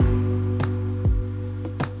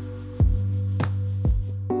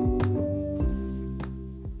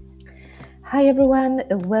Hi everyone,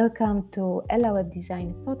 welcome to Ella Web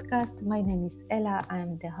Design Podcast. My name is Ella,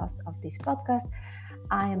 I'm the host of this podcast.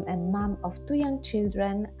 I am a mom of two young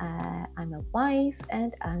children, I'm a wife,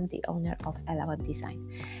 and I'm the owner of Ella Web Design.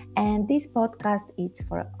 And this podcast is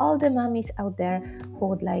for all the mommies out there who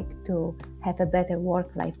would like to have a better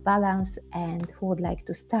work-life balance and who would like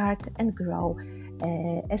to start and grow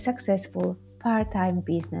a successful part-time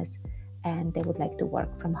business, and they would like to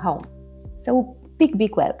work from home. So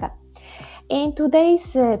big welcome. In today's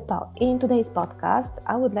podcast,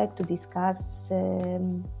 I would like to discuss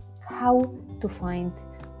how to find,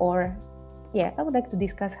 I would like to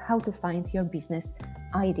discuss how to find your business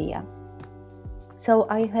idea. So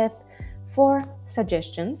I have 4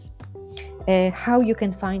 suggestions how you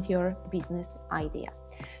can find your business idea.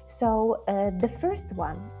 So the first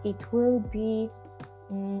one, it will be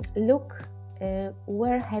look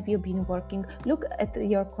where have you been working. Look at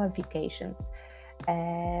your qualifications.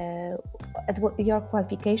 At your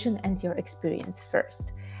qualification and your experience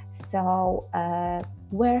first. So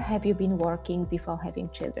where have you been working before having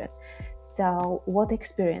children? So what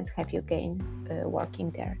experience have you gained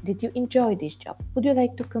working there? Did you enjoy this job? Would you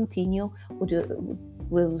like to continue?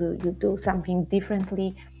 Will you do something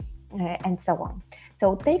differently? And so on.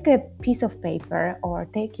 So take a piece of paper or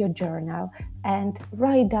take your journal and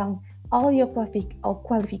write down all your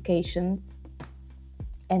qualifications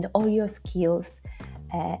and all your skills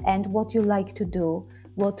and what you like to do,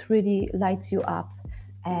 what really lights you up,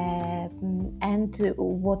 and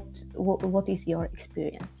what is your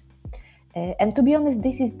experience. And to be honest,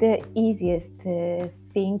 this is the easiest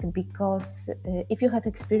thing, because if you have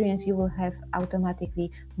experience, you will have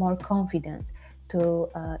automatically more confidence to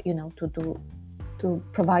to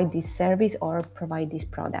provide this service or provide this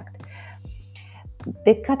product.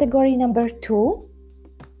 The category number 2,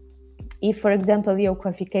 if, for example, your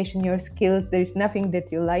qualification, your skills, there is nothing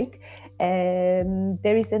that you like,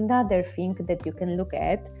 there is another thing that you can look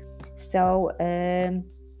at. So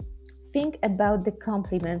think about the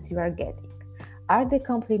compliments you are getting. Are the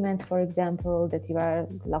compliments, for example, that you are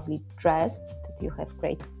lovely dressed, that you have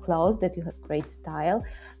great clothes, that you have great style?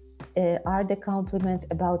 Are the compliments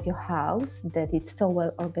about your house, that it's so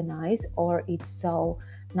well organized or it's so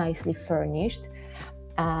nicely furnished?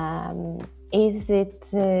 Is it,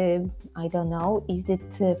 is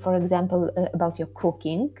it, for example, about your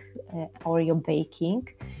cooking or your baking?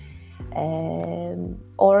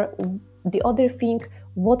 Or the other thing,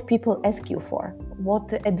 what people ask you for,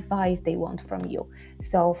 what advice they want from you.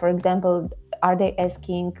 So, for example, are they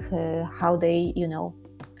asking how they,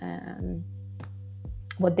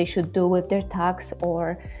 what they should do with their tax,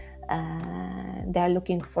 or they're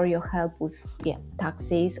looking for your help with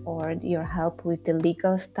taxes, or your help with the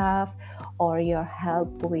legal stuff, or your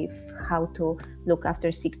help with how to look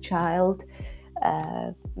after sick child.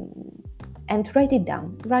 And write it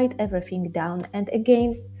down, write everything down, and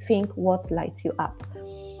again think what lights you up.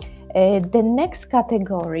 The next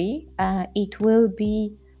category, it will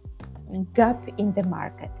be gap in the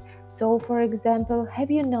market. So, for example, have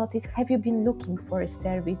you been looking for a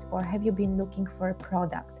service, or have you been looking for a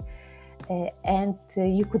product and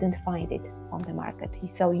you couldn't find it on the market?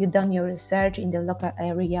 So you done your research in the local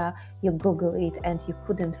area, you Google it, and you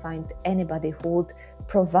couldn't find anybody who would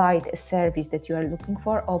provide a service that you are looking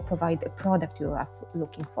for, or provide a product you are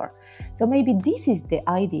looking for. So maybe this is the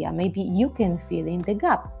idea. Maybe you can fill in the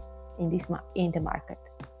gap in the market.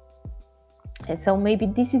 So maybe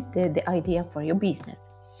this is the idea for your business.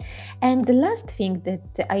 And the last thing that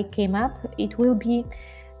I came up, it will be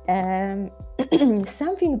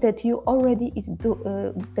something that you already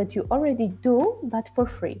do, but for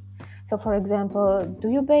free. So, for example, do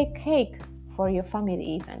you bake cake for your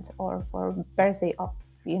family event, or for birthday of,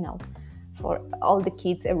 for all the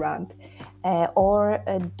kids around? Or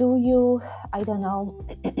do you,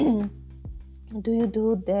 do you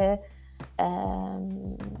do the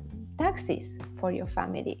taxes for your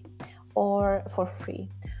family, or for free?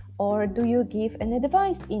 Or do you give an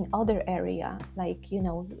advice in other area, like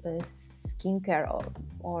skincare,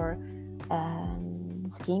 or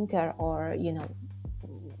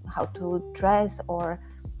how to dress, or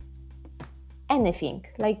anything?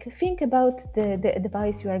 Like, think about the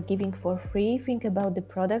advice you are giving for free. Think about the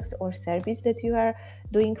products or service that you are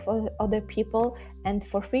doing for other people and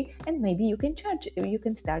for free, and maybe you can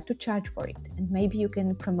start to charge for it, and maybe you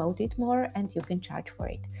can promote it more and you can charge for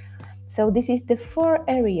it. So this is the 4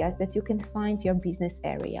 areas that you can find your business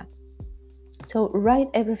area. So write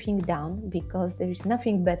everything down, because there is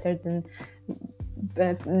nothing better than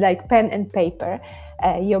like pen and paper.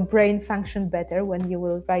 Your brain functions better when you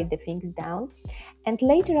will write the things down. And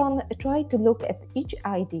later on, try to look at each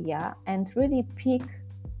idea and really pick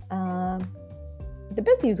the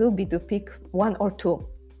best it will be to pick one or two.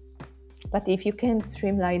 But if you can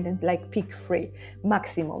streamline and like pick three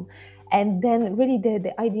maximum, and then really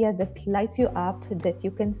the ideas that lights you up, that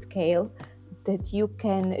you can scale, that you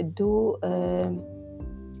can do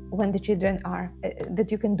when the children are,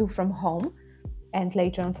 that you can do from home, and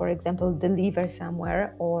later on, for example, deliver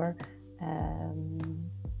somewhere, or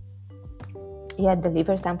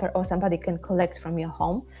deliver somewhere, or somebody can collect from your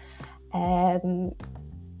home.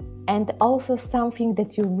 And also something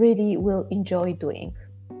that you really will enjoy doing,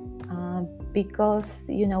 because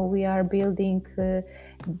we are building a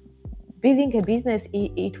business.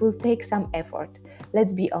 It will take some effort.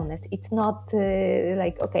 Let's be honest, it's not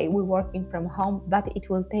like, okay, we're working from home, but it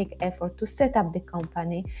will take effort to set up the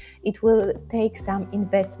company. It will take some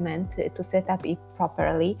investment to set up it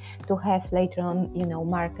properly, to have later on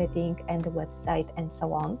marketing and the website and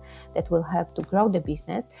so on, that will help to grow the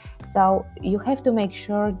business. So you have to make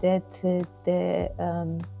sure that the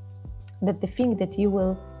thing that you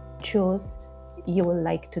will choose, you will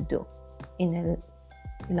like to do in a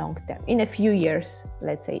long term, in a few years,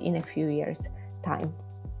 let's say in a few years time.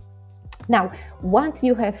 Now, once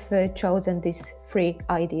you have chosen these 3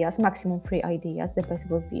 ideas, maximum 3 ideas, the best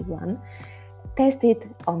will be one. Test it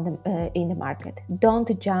in the market.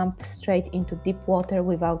 Don't jump straight into deep water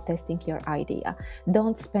without testing your idea.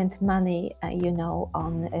 Don't spend money,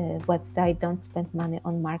 on a website. Don't spend money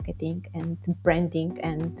on marketing and branding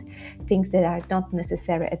and things that are not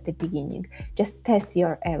necessary at the beginning. Just test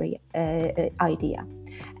your idea,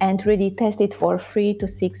 and really test it for 3 to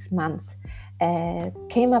 6 months.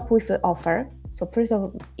 Came up with an offer. So first of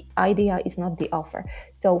all, idea is not the offer.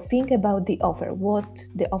 So think about the offer, what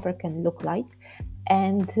the offer can look like,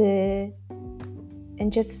 and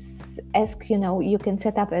just ask. You can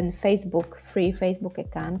set up a free Facebook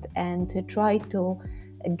account and try to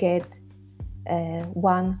get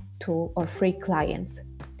 1, 2, or 3 clients.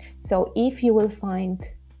 So if you will find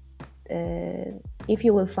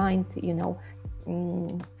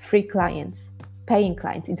 3 clients, paying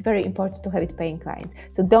clients, it's very important to have it paying clients.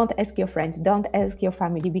 So don't ask your friends, don't ask your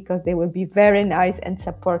family, because they will be very nice and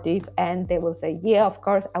supportive, and they will say, yeah, of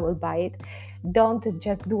course I will buy it. Don't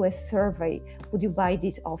just do a survey, would you buy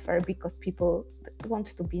this offer, because people want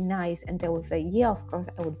to be nice, and they will say, yeah, of course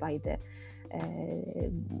I would buy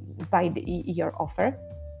your offer.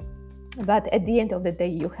 But at the end of the day,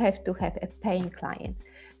 you have to have a paying client.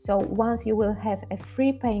 So once you will have a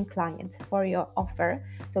free paying client for your offer,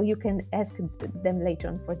 so you can ask them later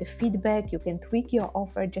on for the feedback, you can tweak your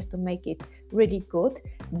offer just to make it really good.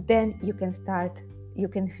 Then you can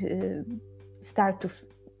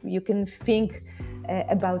think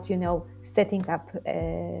about setting up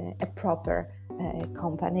a proper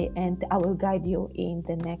company, and I will guide you in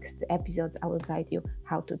the next episodes. I will guide you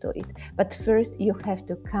how to do it. But first, you have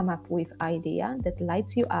to come up with idea that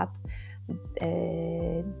lights you up,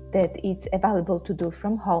 that it's available to do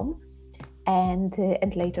from home, and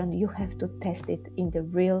later on you have to test it in the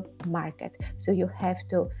real market. So you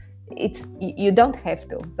don't have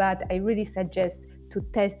to, but I really suggest to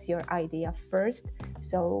test your idea first.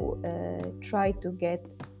 So try to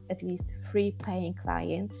get at least 3 paying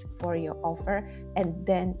clients for your offer, and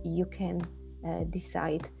then you can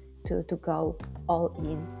decide to go all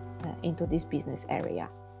in into this business area.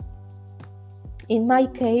 In my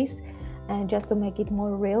case, and just to make it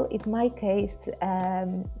more real, in my case,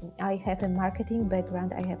 I have a marketing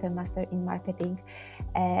background. I have a master in marketing,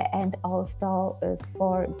 and also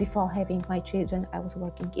before having my children, I was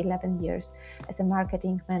working 11 years as a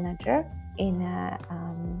marketing manager in a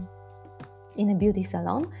beauty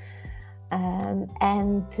salon.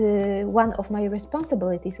 And one of my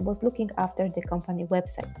responsibilities was looking after the company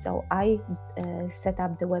website. So I set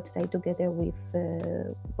up the website together with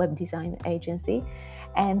a web design agency,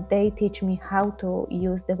 and they teach me how to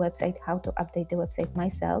use the website, how to update the website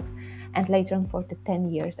myself. And later on, for the 10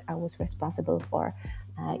 years, I was responsible for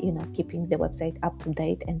keeping the website up to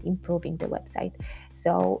date and improving the website.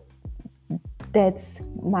 So that's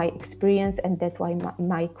my experience, and that's why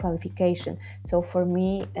my qualification. So for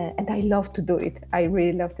me, and I love to do it. I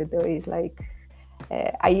really love to do it. Like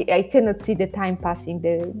I cannot see the time passing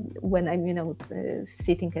when I'm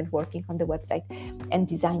sitting and working on the website and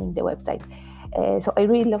designing the website. So I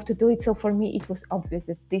really love to do it. So for me, it was obvious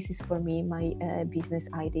that this is for me my business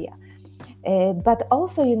idea. But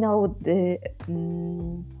also, I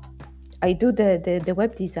do the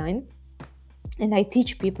web design. And I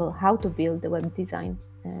teach people how to build the web design,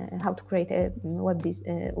 how to create a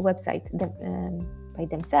website by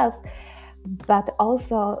themselves. But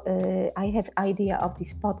also, I have idea of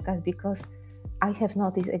this podcast because I have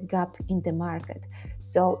noticed a gap in the market.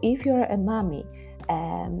 So if you're a mommy,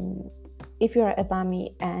 if you're a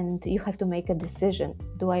mommy and you have to make a decision,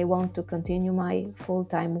 do I want to continue my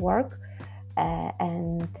full-time work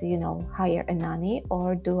and hire a nanny,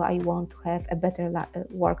 or do I want to have a better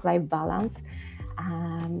work-life balance,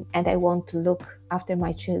 and I want to look after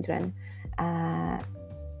my children and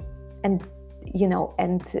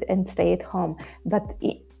stay at home? But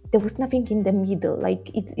there was nothing in the middle. Like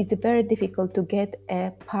it's very difficult to get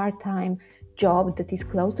a part-time job that is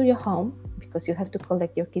close to your home, because you have to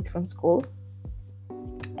collect your kids from school,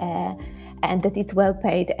 and that it's well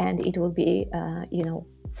paid and it will be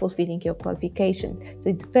fulfilling your qualification. So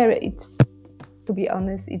it's to be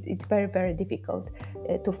honest, it's very, very difficult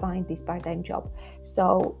to find this part-time job.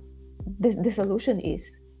 So the solution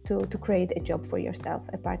is to create a job for yourself,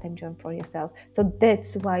 a part-time job for yourself. So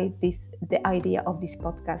that's why the idea of this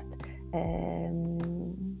podcast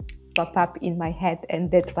pop up in my head, and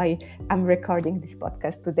that's why I'm recording this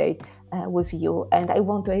podcast today with you. And I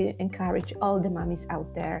want to encourage all the mommies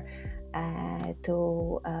out there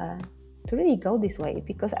to really go this way,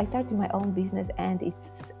 because I started my own business and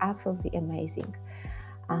it's absolutely amazing.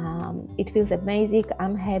 It feels amazing.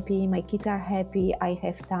 I'm happy, my kids are happy, I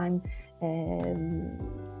have time,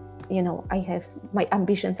 I have, my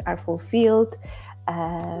ambitions are fulfilled.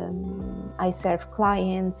 I serve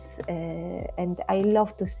clients, and I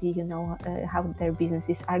love to see how their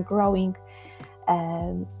businesses are growing,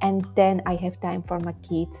 and then I have time for my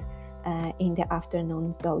kids in the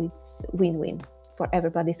afternoon, so it's win-win for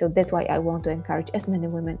everybody. So that's why I want to encourage as many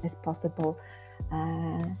women as possible,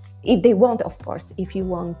 if they want, of course. If you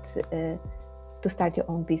want to start your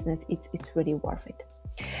own business, it's really worth it.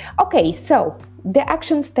 Okay, so the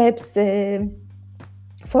action steps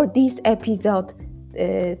for this episode: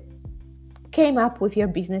 came up with your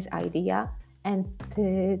business idea and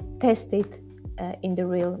test it in the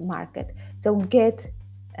real market. So get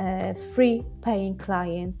free paying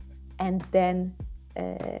clients, and then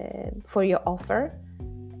for your offer.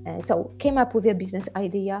 So came up with your business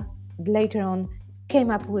idea, later on came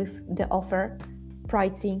up with the offer,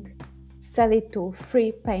 pricing, sell it to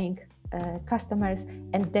free paying customers,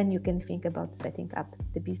 and then you can think about setting up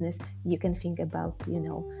the business. You can think about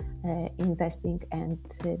investing and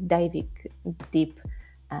diving deep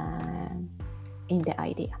in the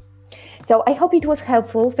idea. So I hope it was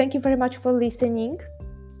helpful. Thank you very much for listening.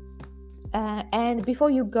 And before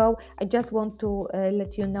you go, I just want to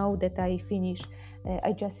let you know that I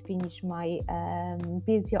just finished my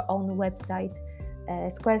build your own website,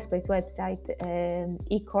 Squarespace website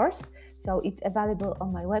e-course. So it's available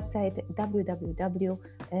on my website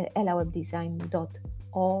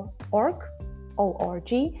www.ellawebdesign.org.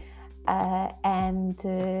 And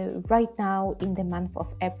right now in the month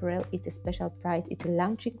of April, it's a special price. It's a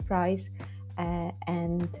launching price,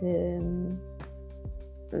 and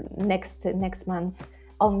next month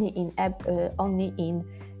only in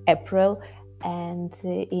April, and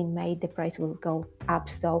in May the price will go up.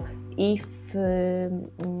 So if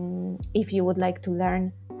you would like to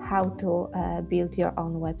learn how to build your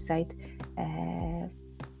own website,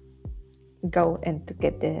 go and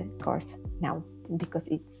get the course now, because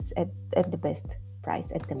it's at the best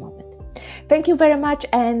price at the moment. Thank you very much,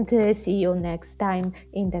 and see you next time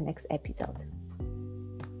in the next episode.